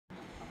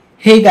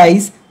Hey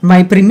guys,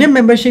 my premium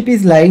membership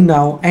is live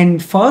now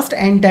and first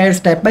entire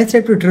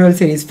step-by-step tutorial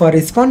series for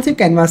responsive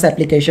canvas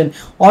application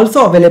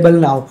also available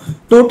now.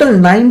 Total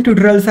 9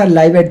 tutorials are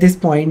live at this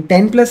point,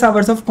 10 plus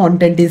hours of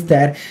content is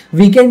there,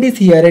 weekend is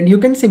here and you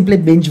can simply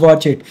binge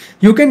watch it.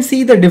 You can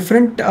see the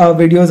different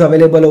videos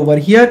available over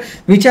here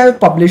which I have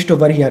published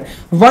over here.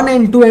 One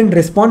end-to-end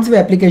responsive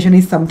application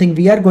is something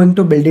we are going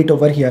to build it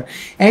over here,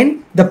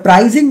 and the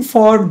pricing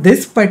for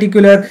this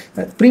particular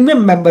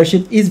premium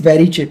membership is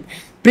very cheap.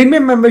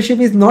 Premium membership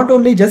is not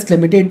only just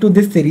limited to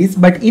this series,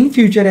 but in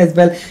future as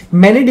well,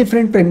 many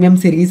different premium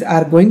series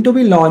are going to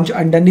be launched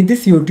underneath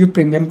this YouTube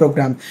premium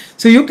program.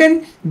 So you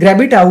can grab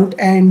it out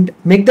and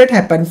make that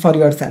happen for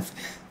yourself.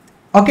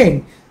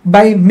 Okay,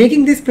 by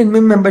making this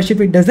premium membership,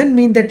 it doesn't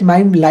mean that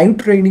my live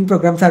training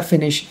programs are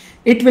finished.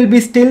 It will be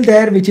still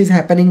there, which is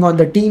happening on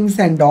the Teams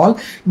and all,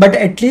 but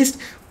at least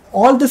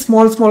all the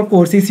small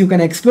courses you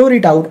can explore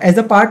it out as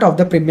a part of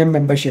the premium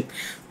membership.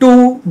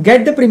 To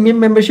get the premium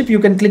membership, you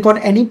can click on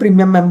any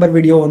premium member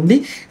video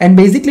only, and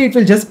basically it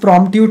will just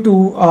prompt you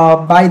to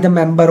buy the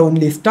member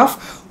only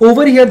stuff.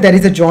 Over here there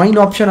is a join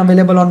option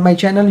available on my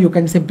channel. You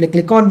can simply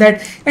click on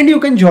that and you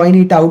can join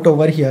it out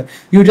over here.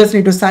 You just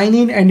need to sign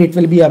in and it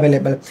will be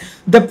available.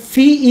 The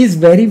fee is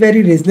very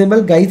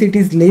reasonable guys. It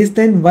is less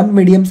than one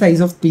medium size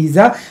of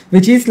pizza,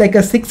 which is like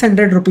a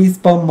 600 rupees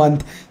per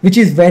month, which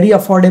is very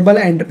affordable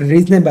and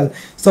reasonable.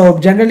 So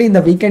generally in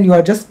the weekend you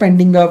are just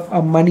spending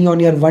money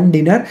on your one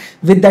dinner.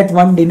 With that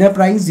one dinner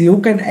price, you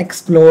can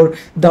explore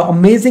the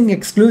amazing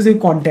exclusive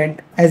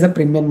content as a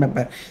premium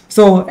member.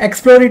 So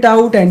explore it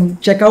out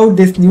and check out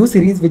this new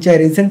series which I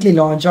recently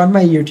launched on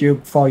my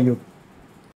YouTube for you.